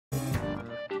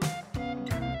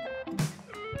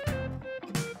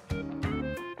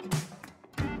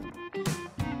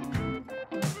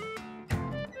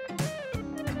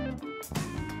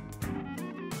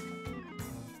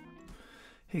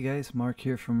Hey guys, Mark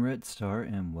here from Red Star,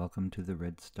 and welcome to the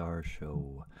Red Star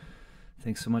Show.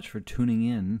 Thanks so much for tuning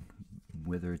in,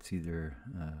 whether it's either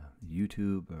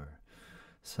YouTube or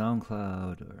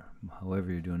SoundCloud or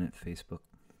however you're doing it, Facebook.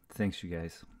 Thanks, you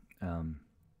guys. I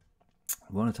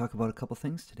want to talk about a couple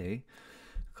things today,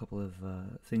 a couple of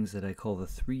things that I call the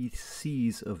 3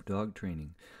 C's of dog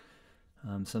training.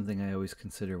 Something I always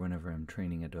consider whenever I'm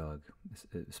training a dog,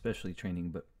 especially training,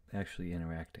 but actually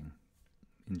interacting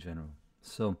in general.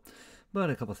 So,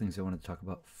 but a couple things I want to talk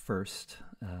about first.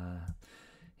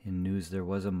 In news, there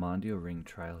was a Mondio ring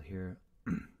trial here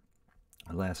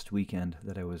last weekend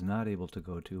that I was not able to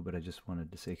go to, but I just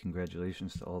wanted to say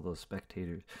congratulations to all those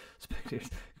spectators.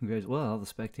 All the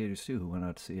spectators too who went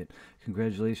out to see it.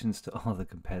 Congratulations to all the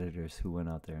competitors who went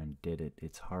out there and did it.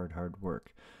 It's hard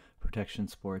work. Protection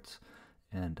sports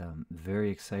and very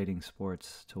exciting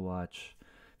sports to watch.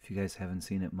 If you guys haven't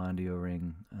seen it, Mondio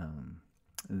ring.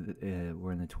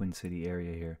 We're in the Twin City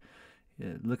area here.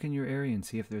 Look in your area and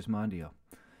see if there's Mondio.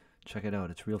 Check it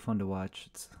out. It's real fun to watch.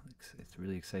 It's a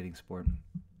really exciting sport.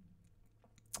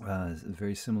 It's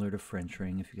very similar to French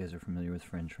ring, if you guys are familiar with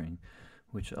French ring,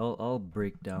 which I'll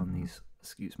break down these.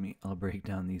 I'll break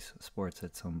down these sports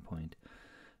at some point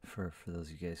for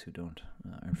those of you guys who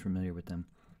aren't familiar with them.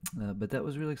 But that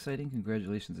was really exciting.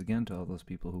 Congratulations again to all those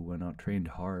people who went out, trained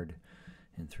hard,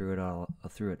 and threw it all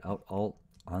out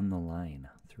on the line.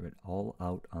 Threw it all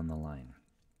out on the line.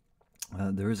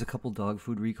 There is a couple dog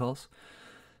food recalls.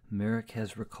 Merrick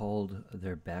has recalled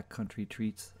their backcountry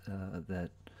treats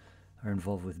that are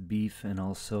involved with beef, and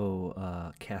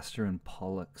also Castor and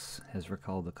Pollux has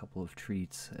recalled a couple of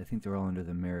treats. I think they're all under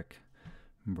the Merrick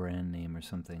brand name or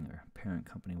something, or parent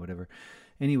company, whatever.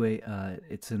 Anyway,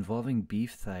 it's involving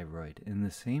beef thyroid, and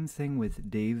the same thing with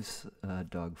Dave's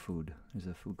dog food. There's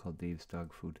a food called Dave's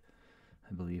dog food,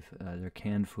 I believe. They're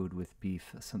canned food with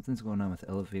beef. Something's going on with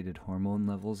elevated hormone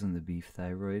levels in the beef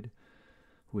thyroid,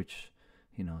 which,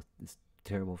 is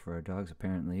terrible for our dogs,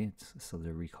 apparently. So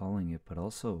they're recalling it, but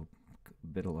also a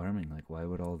bit alarming. Like, why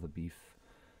would all the beef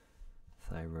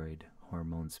thyroid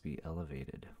hormones be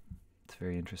elevated? It's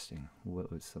very interesting.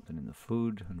 What was something in the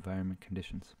food, environment,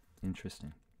 conditions?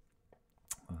 Interesting.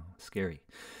 Scary.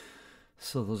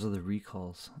 So those are the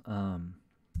recalls.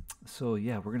 So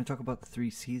yeah, we're going to talk about the 3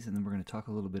 C's, and then we're going to talk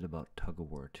a little bit about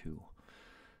tug-o-war too.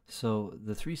 So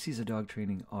the 3 C's of dog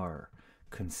training are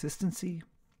consistency,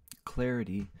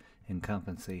 clarity, and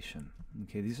compensation.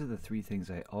 Okay, these are the 3 things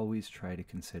I always try to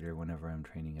consider whenever I'm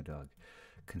training a dog.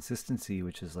 Consistency,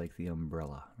 which is like the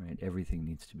umbrella, right? Everything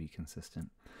needs to be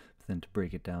consistent. But then to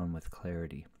break it down with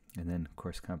clarity. And then, of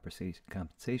course,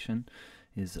 compensation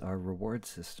is our reward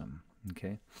system,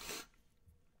 okay?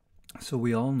 So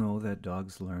we all know that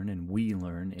dogs learn, and we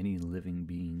learn. Any living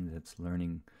being that's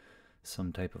learning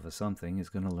some type of a something is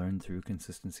going to learn through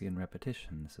consistency and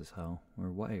repetition. This is how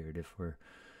we're wired. If we're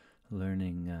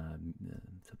learning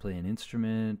to play an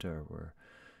instrument, or we're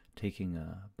taking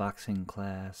a boxing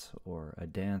class or a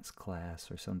dance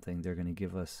class or something, they're going to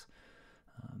give us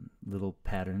little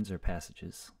patterns or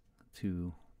passages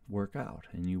to work out,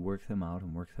 and you work them out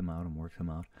and work them out and work them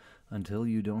out until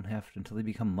they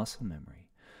become muscle memory.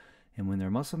 And when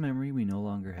they're muscle memory, we no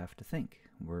longer have to think.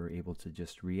 We're able to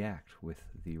just react with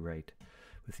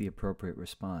the appropriate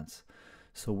response.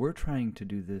 So we're trying to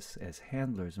do this as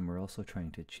handlers, and we're also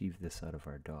trying to achieve this out of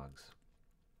our dogs.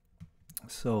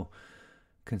 So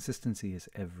consistency is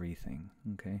everything,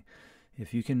 okay?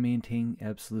 If you can maintain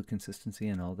absolute consistency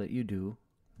in all that you do,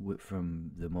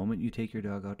 from the moment you take your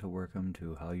dog out to work them,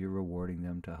 to how you're rewarding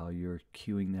them, to how you're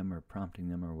cueing them or prompting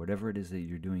them, or whatever it is that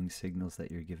you're doing, signals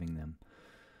that you're giving them,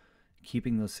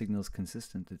 keeping those signals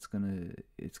consistent, it's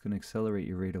gonna accelerate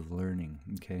your rate of learning,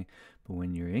 okay? But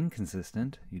when you're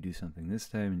inconsistent, you do something this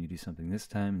time and you do something this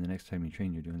time, and the next time you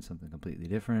train you're doing something completely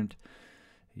different.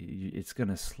 It's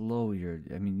gonna slow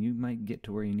you might get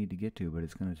to where you need to get to, but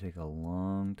it's gonna take a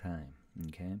long time,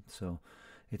 okay? So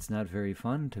it's not very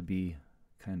fun to be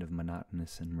kind of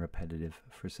monotonous and repetitive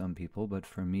for some people, but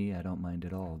for me, I don't mind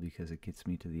at all, because it gets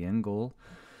me to the end goal,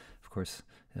 of course,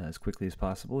 as quickly as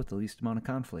possible with the least amount of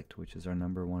conflict, which is our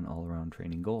number one all-around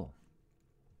training goal.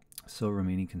 So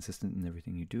remaining consistent in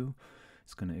everything you do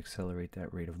is going to accelerate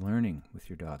that rate of learning with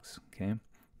your dogs, okay?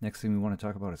 Next thing we want to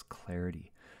talk about is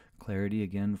clarity. Clarity,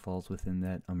 again, falls within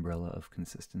that umbrella of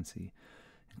consistency.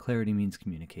 And clarity means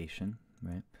communication,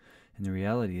 right? And the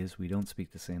reality is we don't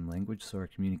speak the same language, so our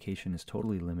communication is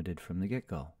totally limited from the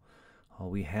get-go. All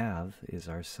we have is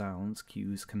our sounds,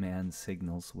 cues, commands,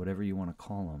 signals, whatever you want to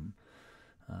call them.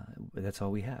 That's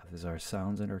all we have, is our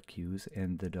sounds and our cues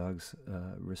and the dog's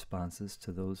responses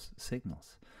to those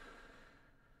signals.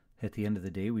 At the end of the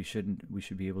day, we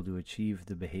should be able to achieve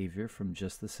the behavior from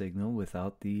just the signal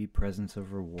without the presence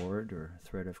of reward or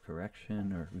threat of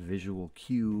correction or visual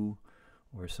cue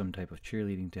or some type of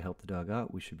cheerleading to help the dog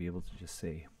out. We should be able to just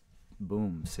say,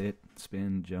 boom, sit,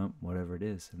 spin, jump, whatever it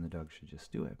is, and the dog should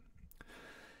just do it.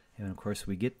 And of course,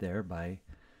 we get there by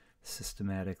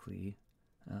systematically,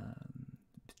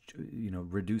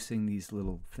 reducing these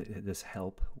this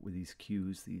help with these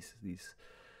cues, these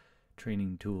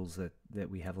training tools that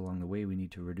we have along the way. We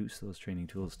need to reduce those training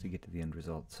tools to get to the end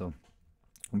result. So,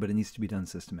 but it needs to be done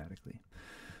systematically.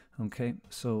 Okay,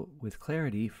 so with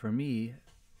clarity, for me,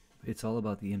 it's all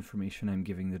about the information I'm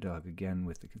giving the dog, again,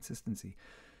 with the consistency.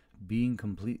 Being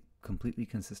completely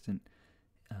consistent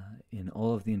in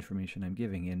all of the information I'm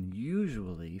giving. And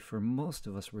usually, for most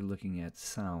of us, we're looking at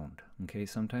sound. Okay,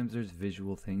 sometimes there's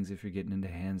visual things if you're getting into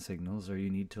hand signals or you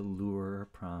need to lure or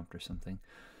prompt or something,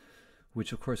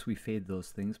 which of course we fade those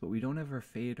things, but we don't ever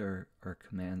fade our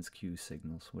commands, cues,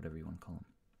 signals, whatever you want to call them.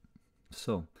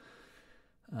 So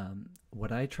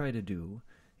what I try to do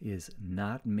is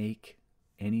not make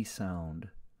any sound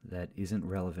that isn't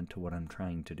relevant to what I'm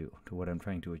trying to do, to what I'm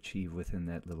trying to achieve within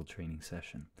that little training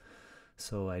session.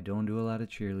 So I don't do a lot of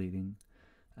cheerleading.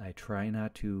 I try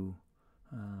not to,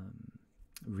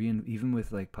 even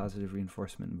with like positive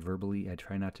reinforcement verbally, I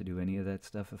try not to do any of that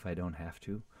stuff if I don't have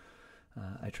to.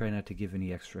 I try not to give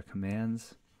any extra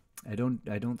commands. I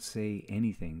don't say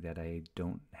anything that I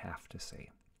don't have to say.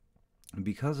 And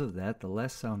because of that, the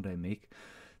less sound I make,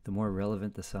 the more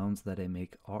relevant the sounds that I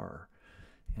make are.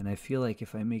 And I feel like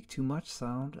if I make too much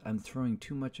sound, I'm throwing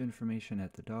too much information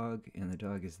at the dog, and the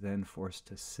dog is then forced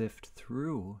to sift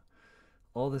through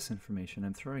all this information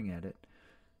I'm throwing at it.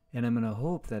 And I'm going to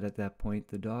hope that at that point,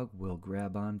 the dog will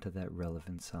grab onto that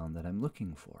relevant sound that I'm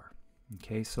looking for.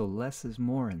 Okay, so less is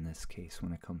more in this case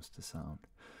when it comes to sound.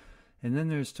 And then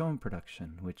there's tone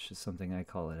production, which is something I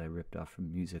call it. I ripped off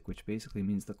from music, which basically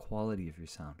means the quality of your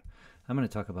sound. I'm going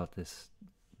to talk about this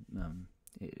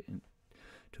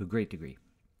to a great degree.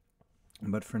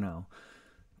 But for now,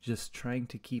 just trying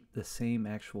to keep the same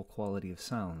actual quality of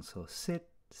sound. So sit,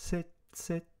 sit,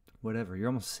 sit, whatever. You're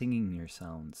almost singing your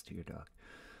sounds to your dog.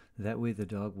 That way the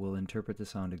dog will interpret the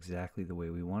sound exactly the way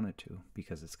we want it to,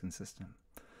 because it's consistent.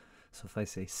 So if I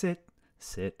say sit,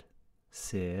 sit,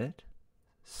 sit,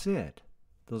 sit,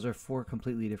 those are 4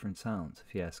 completely different sounds,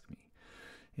 if you ask me.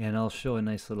 And I'll show a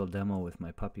nice little demo with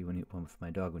my puppy, with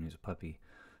my dog when he was a puppy,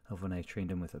 of when I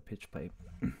trained him with a pitch pipe,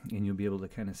 and you'll be able to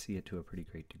kind of see it to a pretty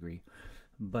great degree.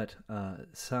 But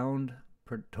sound,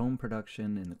 tone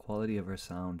production, and the quality of our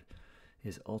sound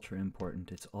is ultra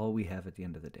important. It's all we have at the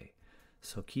end of the day.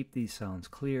 So keep these sounds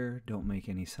clear. Don't make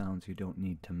any sounds you don't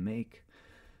need to make.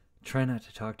 Try not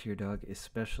to talk to your dog,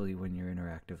 especially when you're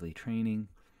interactively training.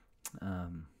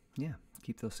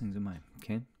 Keep those things in mind,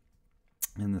 okay?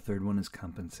 And the third one is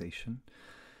compensation.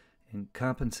 And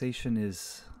compensation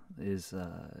is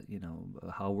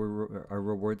how our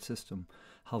reward system,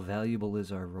 how valuable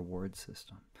is our reward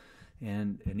system.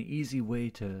 And an easy way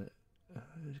to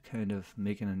kind of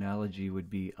make an analogy would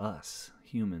be us,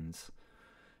 humans,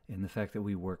 and the fact that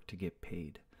we work to get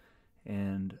paid.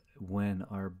 And when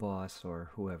our boss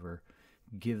or whoever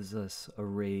gives us a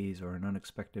raise or an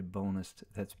unexpected bonus,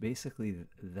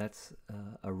 that's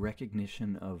a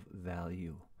recognition of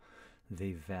value.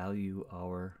 They value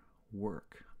our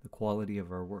work, the quality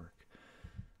of our work.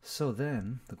 So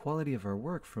then the quality of our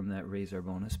work from that raise or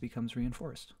bonus becomes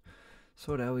reinforced.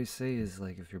 So what I always say is,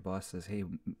 like, if your boss says, hey,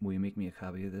 will you make me a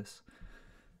copy of this?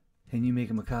 And you make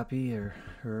them a copy or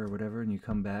whatever, and you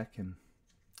come back and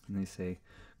they say,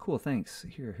 cool, thanks.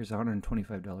 Here's a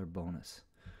 $125 bonus.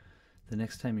 The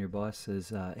next time your boss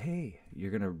says, hey,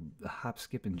 you're going to hop,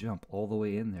 skip, and jump all the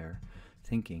way in there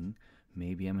thinking,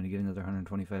 maybe I'm going to get another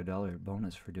 $125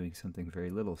 bonus for doing something very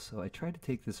little. So I try to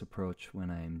take this approach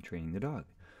when I'm training the dog.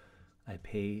 I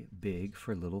pay big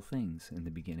for little things in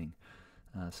the beginning.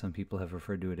 Some people have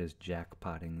referred to it as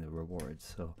jackpotting the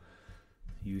rewards. So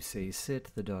you say sit,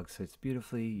 the dog sits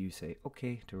beautifully. You say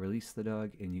okay to release the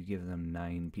dog, and you give them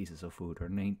 9 pieces of food, or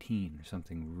 19, or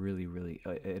something really, really,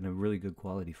 and a really good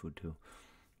quality food too.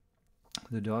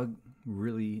 The dog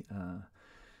really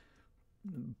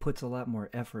puts a lot more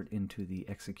effort into the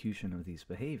execution of these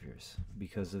behaviors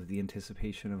because of the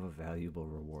anticipation of a valuable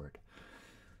reward.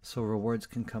 So rewards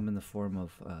can come in the form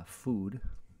of food,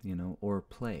 or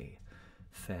play.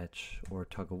 Fetch, or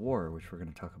tug-o-war, which we're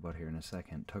going to talk about here in a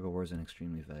second. Tug-o-war is an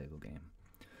extremely valuable game.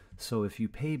 So if you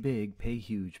pay big, pay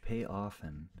huge, pay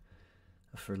often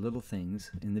for little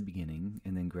things in the beginning,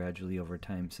 and then gradually over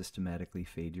time systematically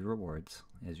fade your rewards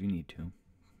as you need to.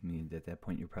 I mean, at that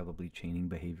point you're probably chaining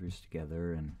behaviors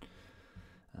together and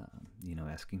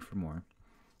asking for more.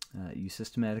 You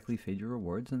systematically fade your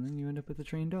rewards, and then you end up with a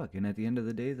trained dog. And at the end of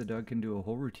the day, the dog can do a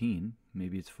whole routine.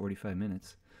 Maybe it's 45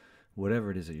 minutes,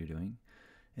 whatever it is that you're doing.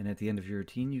 And at the end of your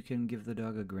routine, you can give the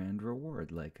dog a grand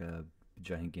reward, like a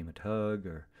giant game of tug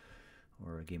or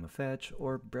a game of fetch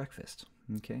or breakfast.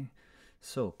 Okay?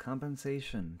 So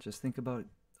compensation, just think about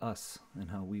us and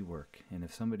how we work. And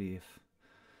if somebody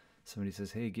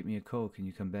says, hey, get me a Coke, and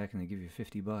you come back and they give you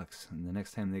 $50, and the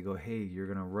next time they go, hey, you're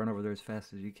going to run over there as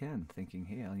fast as you can, thinking,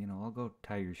 hey, I'll go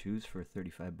tie your shoes for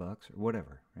 $35 or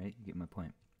whatever, right? You get my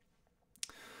point.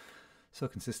 So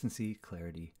consistency,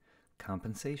 clarity,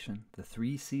 compensation, the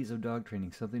 3 C's of dog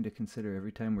training, something to consider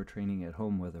every time we're training at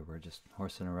home, whether we're just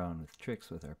horsing around with tricks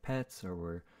with our pets or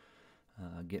we're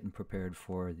getting prepared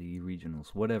for the regionals,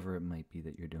 whatever it might be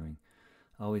that you're doing.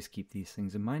 Always keep these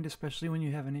things in mind, especially when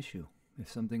you have an issue.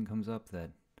 If something comes up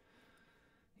that,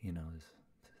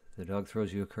 the dog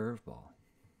throws you a curveball,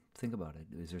 think about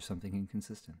it. Is there something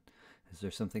inconsistent? Is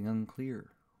there something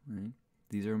unclear? Right?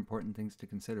 These are important things to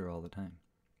consider all the time.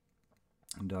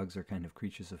 And dogs are kind of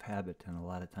creatures of habit, and a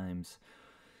lot of times,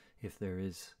 if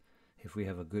we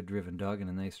have a good driven dog and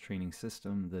a nice training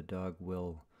system, the dog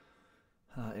will,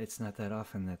 it's not that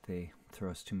often that they throw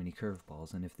us too many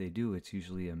curveballs, and if they do, it's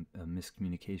usually a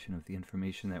miscommunication of the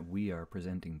information that we are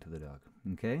presenting to the dog.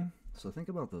 Okay? So think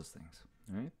about those things.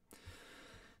 All right?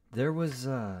 There was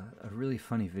a really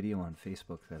funny video on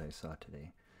Facebook that I saw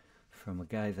today from a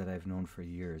guy that I've known for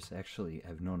years. Actually,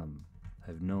 I've known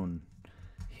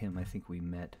him, I think we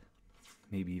met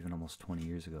maybe even almost 20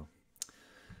 years ago.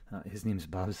 His name's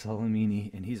Bob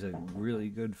Salamini, and he's a really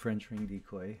good French ring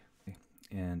decoy.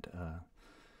 And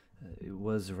it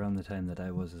was around the time that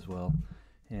I was as well,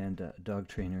 and dog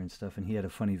trainer and stuff. And he had a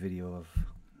funny video of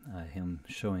him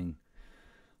showing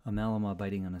a Malinois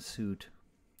biting on a suit,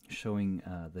 showing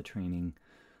the training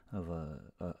of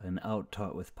an out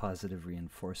taught with positive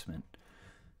reinforcement.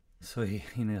 So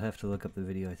you'll have to look up the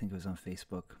video. I think it was on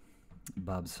Facebook.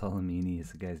 Bob Salamini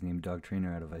is the guy's name, dog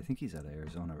trainer out of, I think he's out of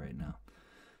Arizona right now.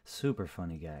 Super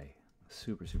funny guy.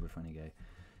 Super, super funny guy.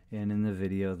 And in the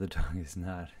video, the dog is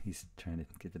not, he's trying to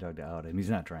get the dog to out him. He's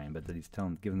not trying, but that he's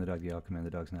giving the dog the out command.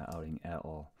 The dog's not outing at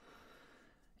all.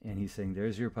 And he's saying,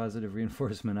 there's your positive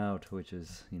reinforcement out, which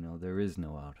is, there is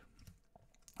no out.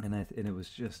 And it was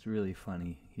just really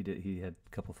funny. He had a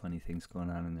couple funny things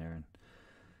going on in there, and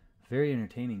very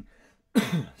entertaining.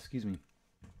 Excuse me.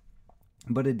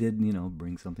 But it did,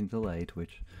 bring something to light,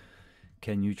 which,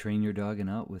 can you train your dog and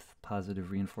out with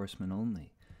positive reinforcement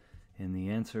only? And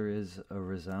the answer is a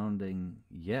resounding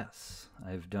yes.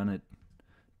 I've done it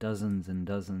dozens and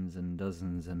dozens and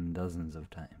dozens and dozens of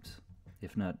times,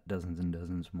 if not dozens and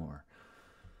dozens more.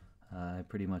 I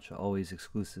pretty much always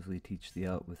exclusively teach the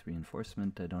out with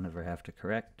reinforcement. I don't ever have to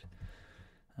correct.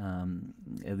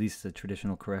 At least the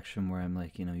traditional correction where I'm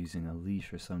like, using a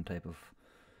leash or some type of,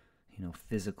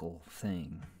 physical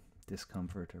thing,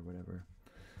 discomfort or whatever.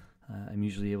 I'm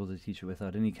usually able to teach it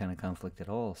without any kind of conflict at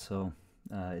all. So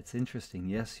it's interesting.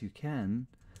 Yes, you can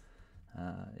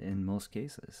in most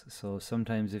cases. So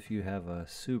sometimes if you have a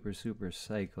super, super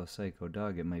psycho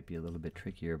dog, it might be a little bit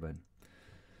trickier, but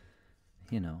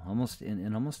almost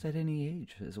at any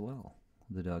age as well,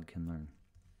 the dog can learn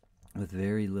with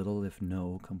very little, if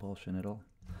no, compulsion at all.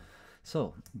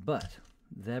 So, but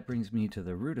that brings me to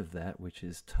the root of that, which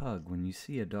is tug. When you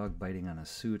see a dog biting on a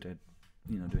suit at,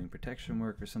 doing protection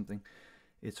work or something,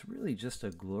 it's really just a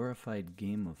glorified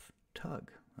game of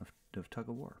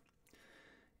tug-o-war.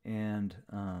 And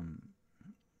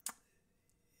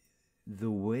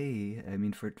the way,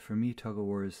 for me,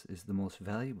 tug-o-war is the most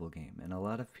valuable game. And a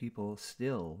lot of people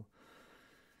still,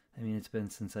 it's been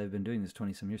since I've been doing this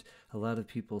 20-some years, a lot of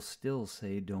people still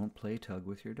say don't play tug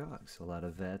with your dogs. A lot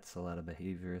of vets, a lot of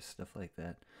behaviorists, stuff like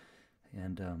that.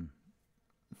 And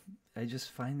I just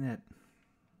find that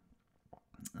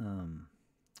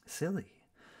silly.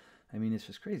 It's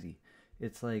just crazy.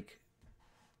 It's like,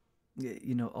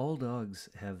 all dogs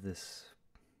have this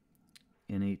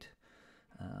innate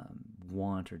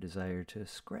want or desire to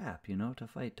scrap, to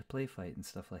fight, to play fight and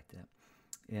stuff like that.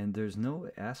 And there's no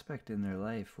aspect in their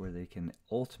life where they can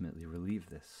ultimately relieve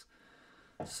this.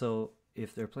 So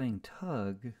if they're playing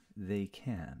tug, they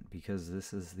can, because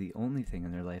this is the only thing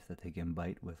in their life that they can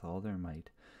bite with all their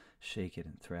might, shake it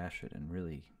and thrash it and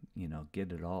really,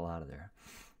 get it all out of there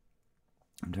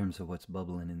in terms of what's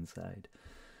bubbling inside.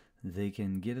 They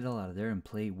can get it all out of there and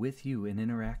play with you an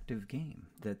interactive game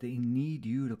that they need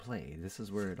you to play. This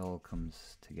is where it all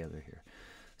comes together here.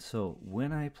 So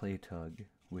when I play tug,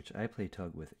 which I play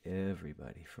tug with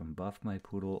everybody, from Buff, my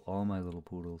poodle, all my little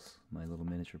poodles, my little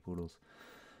miniature poodles,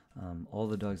 All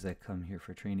the dogs that come here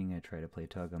for training, I try to play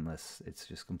tug unless it's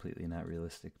just completely not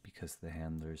realistic because the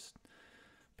handler's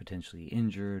potentially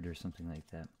injured or something like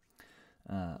that.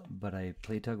 But I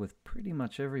play tug with pretty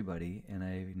much everybody, and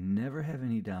I never have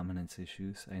any dominance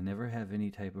issues. I never have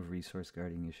any type of resource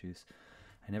guarding issues.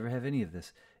 I never have any of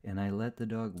this, and I let the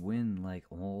dog win like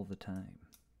all the time.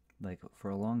 Like for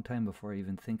a long time before I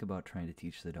even think about trying to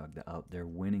teach the dog, out there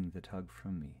winning the tug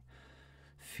from me.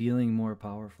 Feeling more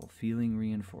powerful, feeling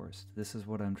reinforced. This is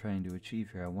what I'm trying to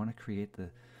achieve here. I want to create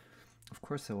of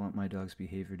course I want my dog's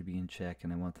behavior to be in check,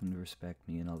 and I want them to respect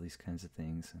me and all these kinds of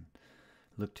things and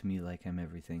look to me like I'm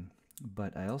everything.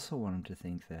 But I also want them to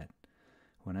think that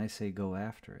when I say go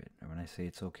after it, or when I say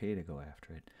it's okay to go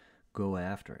after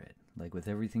it, like with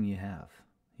everything you have.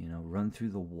 You know, run through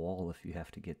the wall if you have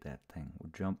to get that thing.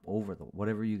 Or jump over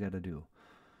whatever you got to do.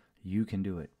 You can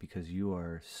do it because you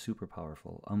are super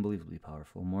powerful, unbelievably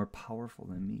powerful, more powerful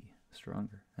than me,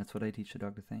 stronger. That's what I teach the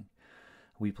dog to think.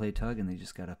 We play tug and they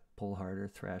just got to pull harder,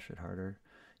 thrash it harder,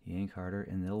 yank harder,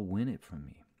 and they'll win it from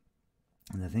me.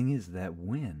 And the thing is, that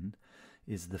win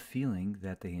is the feeling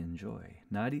that they enjoy.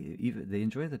 Not even they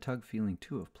enjoy the tug feeling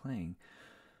too of playing,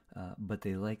 but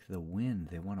they like the win.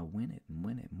 They want to win it and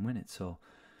win it and win it. So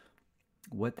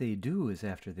what they do is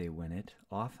after they win it,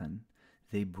 often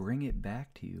they bring it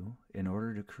back to you in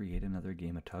order to create another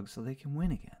game of tug so they can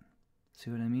win again. See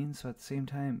what I mean? So at the same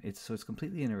time, it's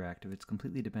completely interactive. It's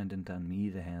completely dependent on me,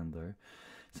 the handler.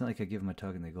 It's not like I give them a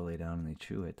tug and they go lay down and they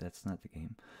chew it. That's not the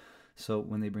game. So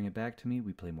when they bring it back to me,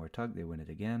 we play more tug. They win it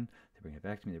again. They bring it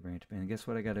back to me. They bring it to me. And guess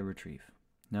what? I got to retrieve.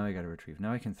 Now I got to retrieve.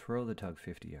 Now I can throw the tug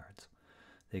 50 yards.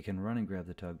 They can run and grab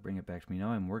the tug, bring it back to me. Now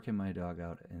I'm working my dog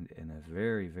out in a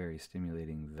very, very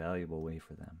stimulating, valuable way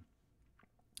for them.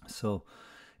 So,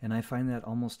 and I find that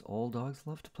almost all dogs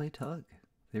love to play tug.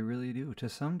 They really do, to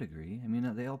some degree. I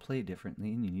mean, they all play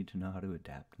differently, and you need to know how to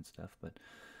adapt and stuff, but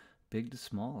big to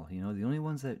small, you know, the only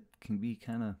ones that can be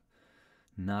kind of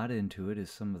not into it is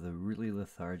some of the really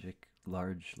lethargic,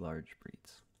 large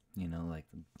breeds, you know, like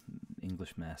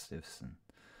English Mastiffs and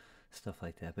stuff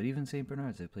like that. But even St.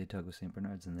 Bernards, they play tug with St.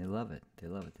 Bernards, and they love it. They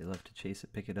love it. They love to chase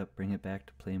it, pick it up, bring it back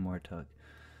to play more tug.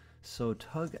 So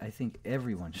tug, I think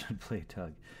everyone should play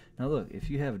tug. Now look,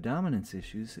 if you have dominance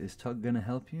issues, is tug going to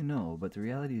help you? No, but the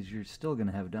reality is you're still going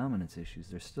to have dominance issues.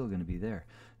 They're still going to be there.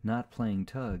 Not playing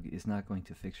tug is not going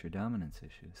to fix your dominance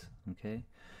issues, okay?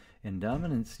 And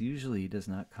dominance usually does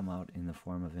not come out in the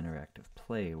form of interactive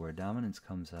play, where dominance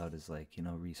comes out as like, you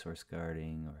know, resource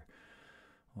guarding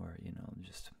or you know,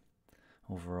 just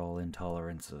overall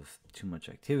intolerance of too much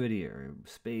activity or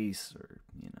space or,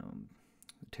 you know,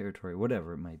 territory,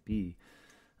 whatever it might be.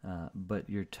 But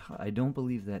I don't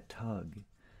believe that tug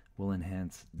will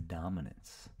enhance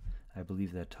dominance. I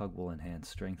believe that tug will enhance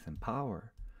strength and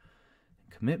power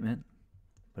and commitment,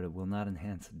 but it will not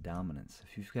enhance dominance.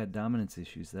 If you've got dominance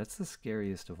issues, that's the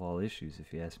scariest of all issues,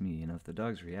 if you ask me. You know, if the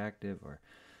dog's reactive or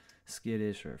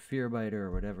skittish or a fear biter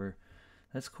or whatever,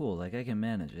 that's cool. Like, I can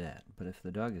manage that. But if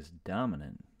the dog is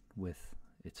dominant with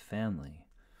its family,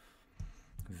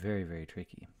 very, very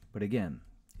tricky. But again,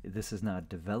 this is not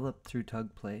developed through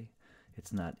tug play.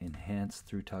 It's not enhanced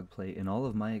through tug play in all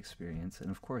of my experience. And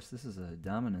of course, this is a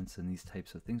dominance, and these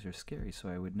types of things are scary. So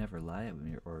I would never lie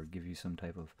or give you some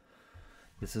type of,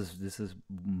 this is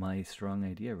my strong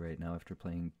idea right now after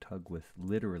playing tug with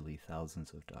literally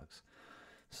thousands of dogs.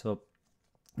 So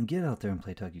get out there and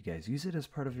play tug, you guys. Use it as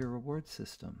part of your reward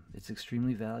system. It's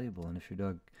extremely valuable. And if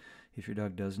your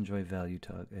dog does enjoy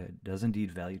does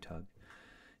indeed value tug,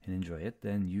 and enjoy it,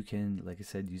 then you can, like I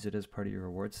said, use it as part of your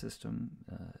reward system,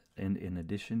 and in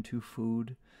addition to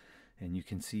food. And you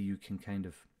can see you can kind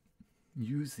of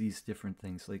use these different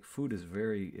things. Like food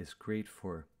is great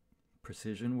for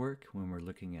precision work when we're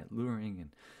looking at luring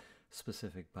and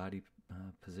specific body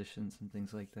positions and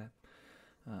things like that.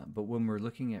 But when we're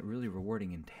looking at really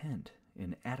rewarding intent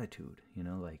and attitude, you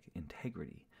know, like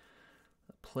integrity,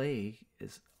 play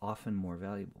is often more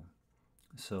valuable.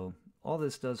 So all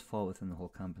this does fall within the whole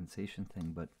compensation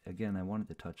thing, but again, I wanted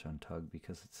to touch on tug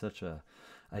because it's such a,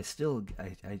 I still get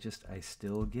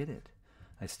it.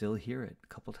 I still hear it a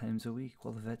couple times a week.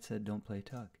 Well, the vet said don't play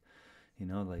tug. You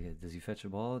know, like, does he fetch a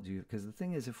ball? Because the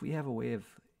thing is, if we have a way of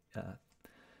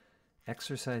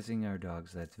exercising our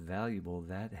dogs that's valuable,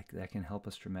 that can help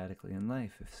us dramatically in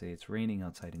life. If, say, it's raining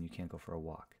outside and you can't go for a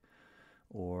walk,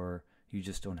 or you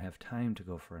just don't have time to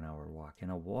go for an hour walk. And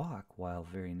a walk, while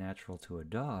very natural to a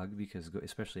dog, because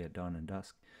especially at dawn and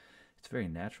dusk, it's very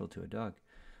natural to a dog.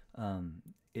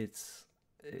 It's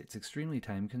extremely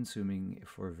time consuming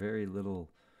for very little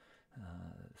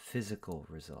physical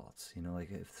results.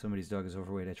 Like if somebody's dog is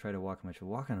overweight, I try to walk him.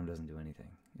 Walking him doesn't do anything.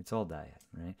 It's all diet,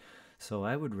 right? So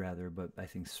I would rather, but I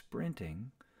think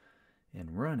sprinting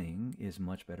and running is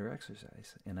much better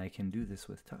exercise. And I can do this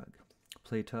with tug.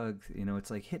 Play tug,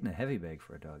 it's like hitting a heavy bag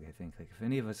for a dog, I think. Like if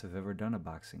any of us have ever done a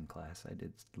boxing class, I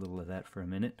did a little of that for a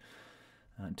minute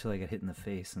until I got hit in the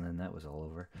face, and then that was all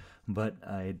over. But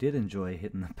I did enjoy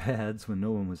hitting the pads when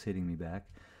no one was hitting me back.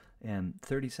 And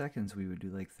 30 seconds, we would do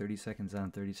like 30 seconds on,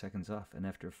 30 seconds off. And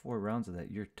after 4 rounds of that,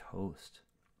 you're toast.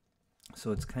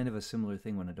 So it's kind of a similar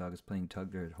thing when a dog is playing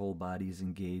tug. Their whole body's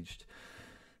engaged.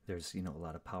 There's, a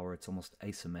lot of power. It's almost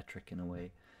isometric in a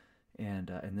way.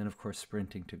 And then, of course,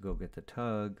 sprinting to go get the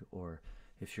tug. Or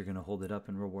if you're going to hold it up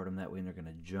and reward them that way, and they're going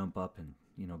to jump up and,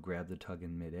 grab the tug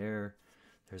in midair.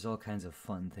 There's all kinds of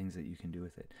fun things that you can do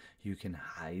with it. You can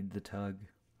hide the tug,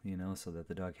 so that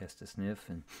the dog has to sniff,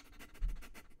 and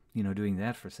doing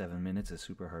that for 7 minutes is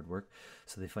super hard work.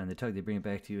 So they find the tug, they bring it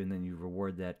back to you, and then you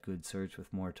reward that good search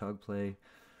with more tug play.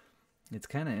 It's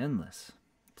kind of endless.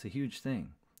 It's a huge thing.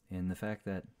 And the fact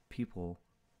that people,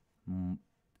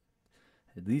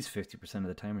 at least 50% of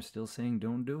the time, are still saying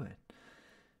don't do it.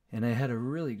 And I had a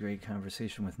really great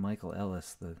conversation with Michael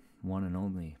Ellis, the one and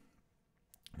only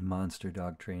monster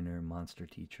dog trainer, monster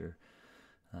teacher,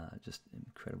 just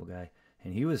incredible guy.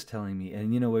 And he was telling me,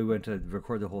 and we went to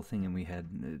record the whole thing, and we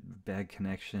had bad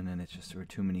connection, and it's just there were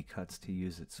too many cuts to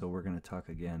use it. So we're going to talk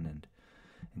again and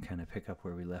kind of pick up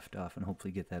where we left off, and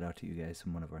hopefully get that out to you guys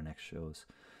in one of our next shows,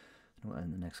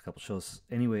 in the next couple shows.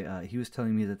 Anyway, he was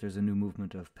telling me that there's a new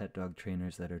movement of pet dog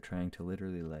trainers that are trying to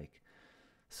literally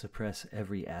suppress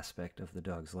every aspect of the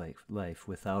dog's life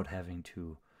without having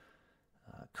to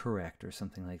correct or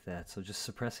something like that. So just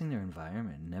suppressing their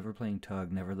environment, never playing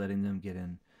tug, never letting them get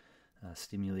in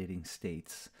stimulating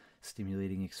states,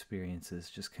 stimulating experiences,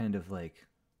 just kind of like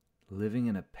living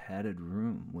in a padded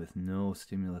room with no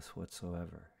stimulus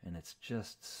whatsoever. And it's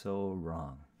just so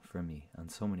wrong for me on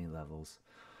so many levels.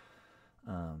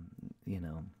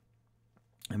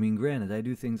 Granted, I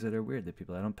do things that are weird that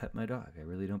I don't pet my dog. I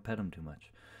really don't pet him too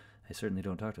much. I certainly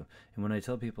don't talk to him. And when I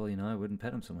tell people, I wouldn't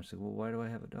pet him so much, they go, well, why do I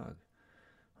have a dog?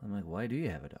 I'm like, why do you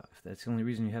have a dog? If that's the only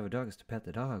reason you have a dog is to pet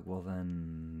the dog, well,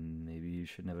 then maybe you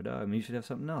shouldn't have a dog. You should have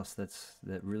something else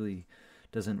that really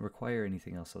doesn't require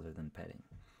anything else other than petting.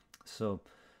 So,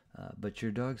 but your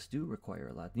dogs do require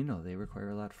a lot. They require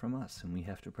a lot from us, and we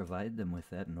have to provide them with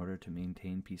that in order to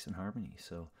maintain peace and harmony.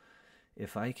 So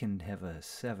if I can have a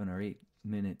 7 or 8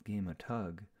 minute game of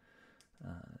tug,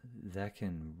 that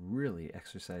can really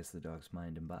exercise the dog's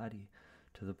mind and body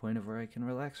to the point of where I can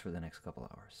relax for the next couple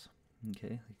hours.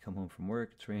 Okay, you come home from work,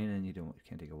 it's raining, you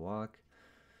can't take a walk,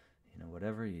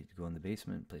 whatever, you go in the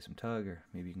basement, play some tug, or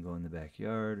maybe you can go in the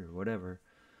backyard or whatever,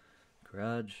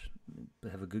 garage,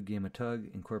 have a good game of tug,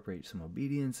 incorporate some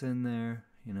obedience in there,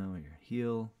 your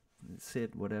heel,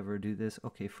 sit, whatever, do this,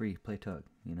 okay, free, play tug,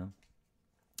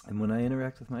 And when I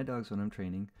interact with my dogs when I'm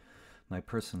training, my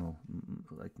personal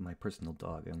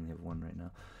dog, I only have one right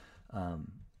now,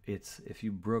 it's, if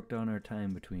you broke down our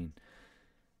time between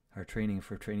our training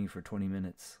for 20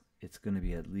 minutes, it's going to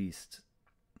be at least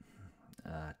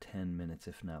 10 minutes,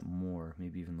 if not more,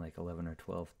 maybe even like 11 or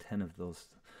 12. 10 of those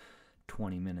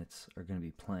 20 minutes are going to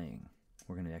be playing.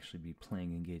 We're going to actually be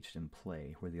playing, engaged in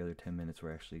play, where the other 10 minutes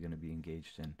we're actually going to be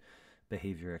engaged in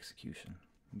behavior execution.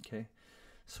 Okay?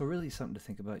 So really something to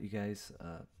think about, you guys.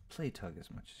 Play tug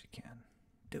as much as you can.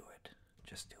 Do it.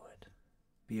 Just do it.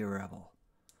 Be a rebel.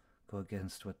 Go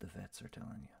against what the vets are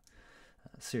telling you.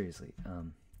 Seriously,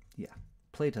 yeah,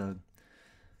 play tug,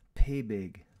 pay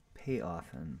big, pay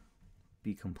often,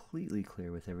 be completely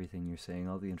clear with everything you're saying,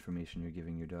 all the information you're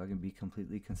giving your dog, and be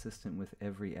completely consistent with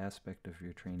every aspect of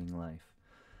your training life.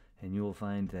 And you will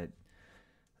find that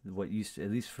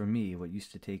at least for me, what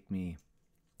used to take me,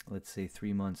 let's say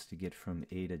 3 months to get from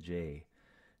A to J,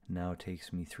 now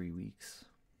takes me 3 weeks.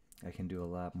 I can do a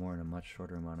lot more in a much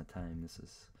shorter amount of time. This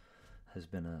has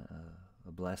been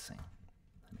a blessing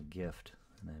and a gift,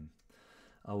 and I'm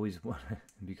always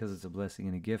because it's a blessing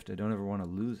and a gift, I don't ever want to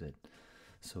lose it.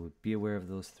 So be aware of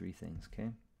those 3 things,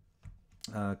 okay?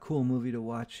 Cool movie to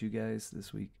watch, you guys,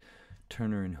 this week.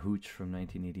 Turner and Hooch from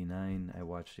 1989. I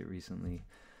watched it recently.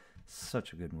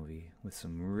 Such a good movie with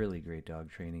some really great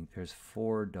dog training. There's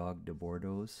 4 dog de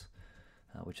Bordeaux,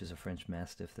 which is a French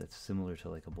Mastiff that's similar to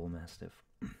like a Bull Mastiff.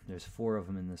 There's 4 of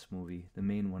them in this movie. The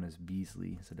main one is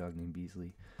Beasley. It's a dog named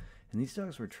Beasley. And these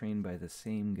dogs were trained by the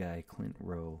same guy, Clint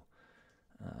Rowe,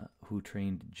 who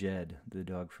trained Jed, the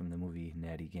dog from the movie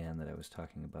Natty Gann that I was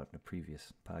talking about in a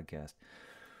previous podcast.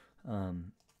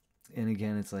 And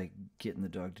again, it's like getting the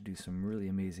dog to do some really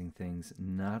amazing things.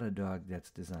 Not a dog that's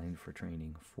designed for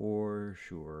training, for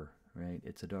sure, right?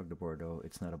 It's a dog de Bordeaux.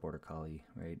 It's not a border collie,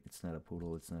 right? It's not a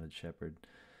poodle. It's not a shepherd.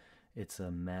 It's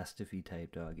a mastiffy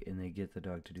type dog, and they get the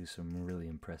dog to do some really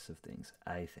impressive things,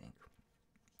 I think.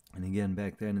 And again,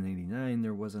 back then in '89,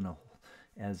 there wasn't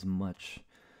as much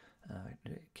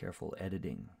careful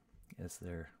editing as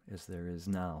there is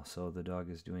now. So the dog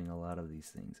is doing a lot of these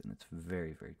things, and it's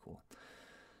very, very cool.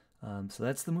 So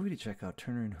that's the movie to check out,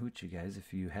 Turner and Hooch, you guys.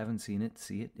 If you haven't seen it,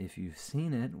 see it. If you've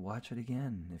seen it, watch it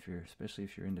again. Especially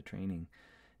if you're into training,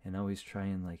 and always try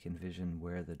and like envision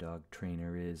where the dog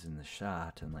trainer is in the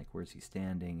shot, and like where's he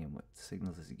standing, and what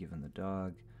signals is he giving the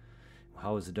dog.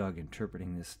 How is the dog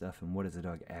interpreting this stuff, and what is the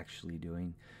dog actually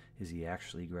doing? Is he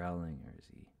actually growling, or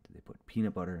do they put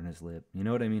peanut butter in his lip? You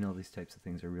know what I mean? All these types of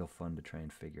things are real fun to try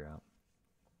and figure out.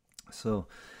 So,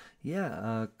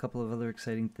 yeah, a couple of other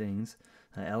exciting things.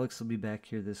 Alex will be back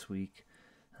here this week,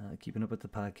 keeping up with the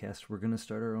podcast. We're going to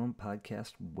start our own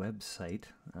podcast website,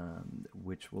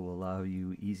 which will allow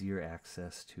you easier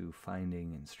access to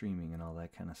finding and streaming and all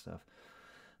that kind of stuff.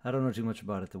 I don't know too much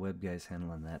about it. The web guy's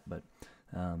handling that, but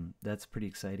that's pretty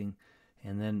exciting.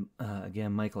 And then,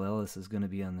 again, Michael Ellis is going to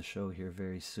be on the show here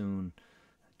very soon.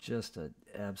 Just an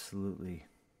absolutely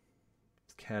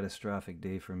catastrophic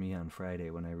day for me on Friday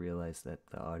when I realized that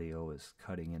the audio was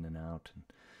cutting in and out, and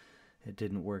it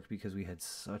didn't work because we had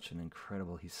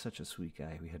he's such a sweet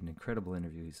guy. We had an incredible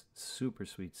interview. He's super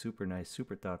sweet, super nice,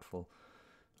 super thoughtful,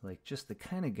 like just the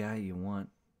kind of guy you want,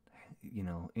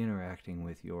 interacting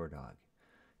with your dog.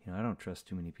 I don't trust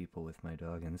too many people with my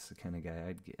dog, and this is the kind of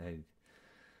guy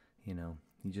you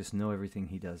just know everything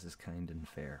he does is kind and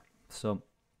fair. So,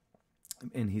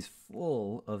 and he's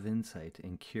full of insight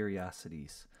and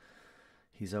curiosities.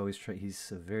 He's a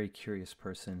very curious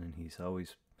person, and he's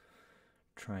always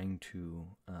trying to,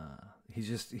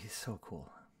 he's so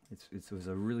cool. It was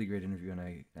a really great interview, and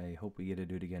I hope we get to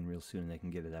do it again real soon, and I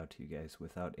can get it out to you guys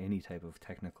without any type of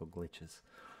technical glitches.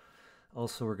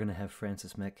 Also, we're going to have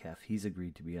Francis Metcalf. He's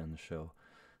agreed to be on the show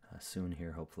soon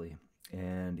here, hopefully.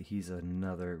 And he's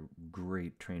another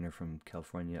great trainer from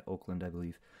California, Oakland, I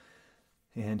believe.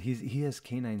 And he has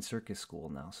canine circus school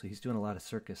now, so he's doing a lot of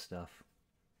circus stuff.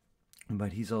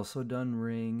 But he's also done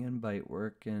ring and bite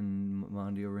work and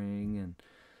Mondio ring, and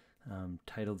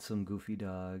titled some goofy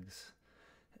dogs,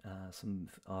 some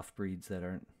off-breeds that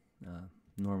aren't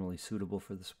normally suitable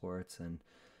for the sports, and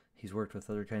he's worked with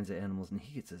other kinds of animals, and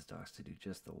he gets his dogs to do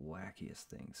just the wackiest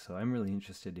things. So I'm really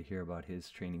interested to hear about his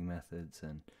training methods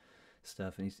and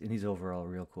stuff, and he's overall a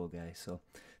real cool guy. So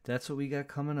that's what we got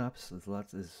coming up. So there's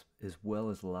lots, as well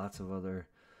as lots of other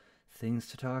things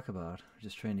to talk about. We're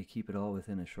just trying to keep it all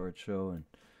within a short show, and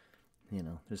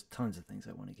there's tons of things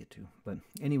I want to get to. But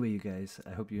anyway, you guys,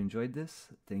 I hope you enjoyed this.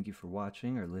 Thank you for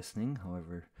watching or listening,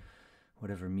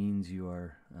 whatever means you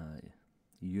are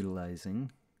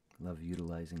utilizing. Love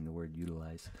utilizing the word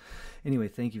utilize. Anyway,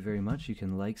 thank you very much. You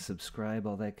can like, subscribe,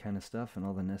 all that kind of stuff, and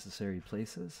all the necessary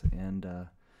places, and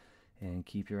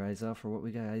keep your eyes out for what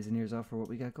we got, eyes and ears out for what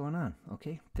we got going on.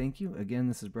 Okay, thank you. Again,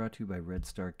 this is brought to you by Red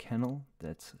Star Kennel.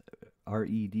 That's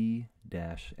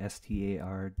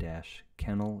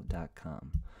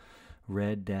red-star-kennel.com.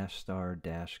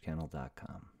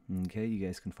 red-star-kennel.com. Okay, you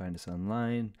guys can find us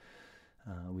online.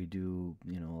 We do,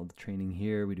 all the training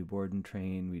here. We do board and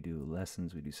train. We do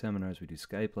lessons. We do seminars. We do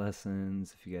Skype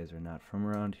lessons. If you guys are not from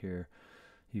around here,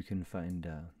 you can find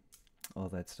all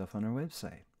that stuff on our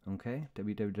website. Okay,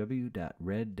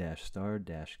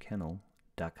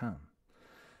 www.red-star-kennel.com.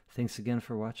 Thanks again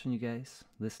for watching, you guys,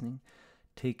 listening.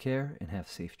 Take care and have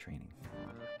safe training.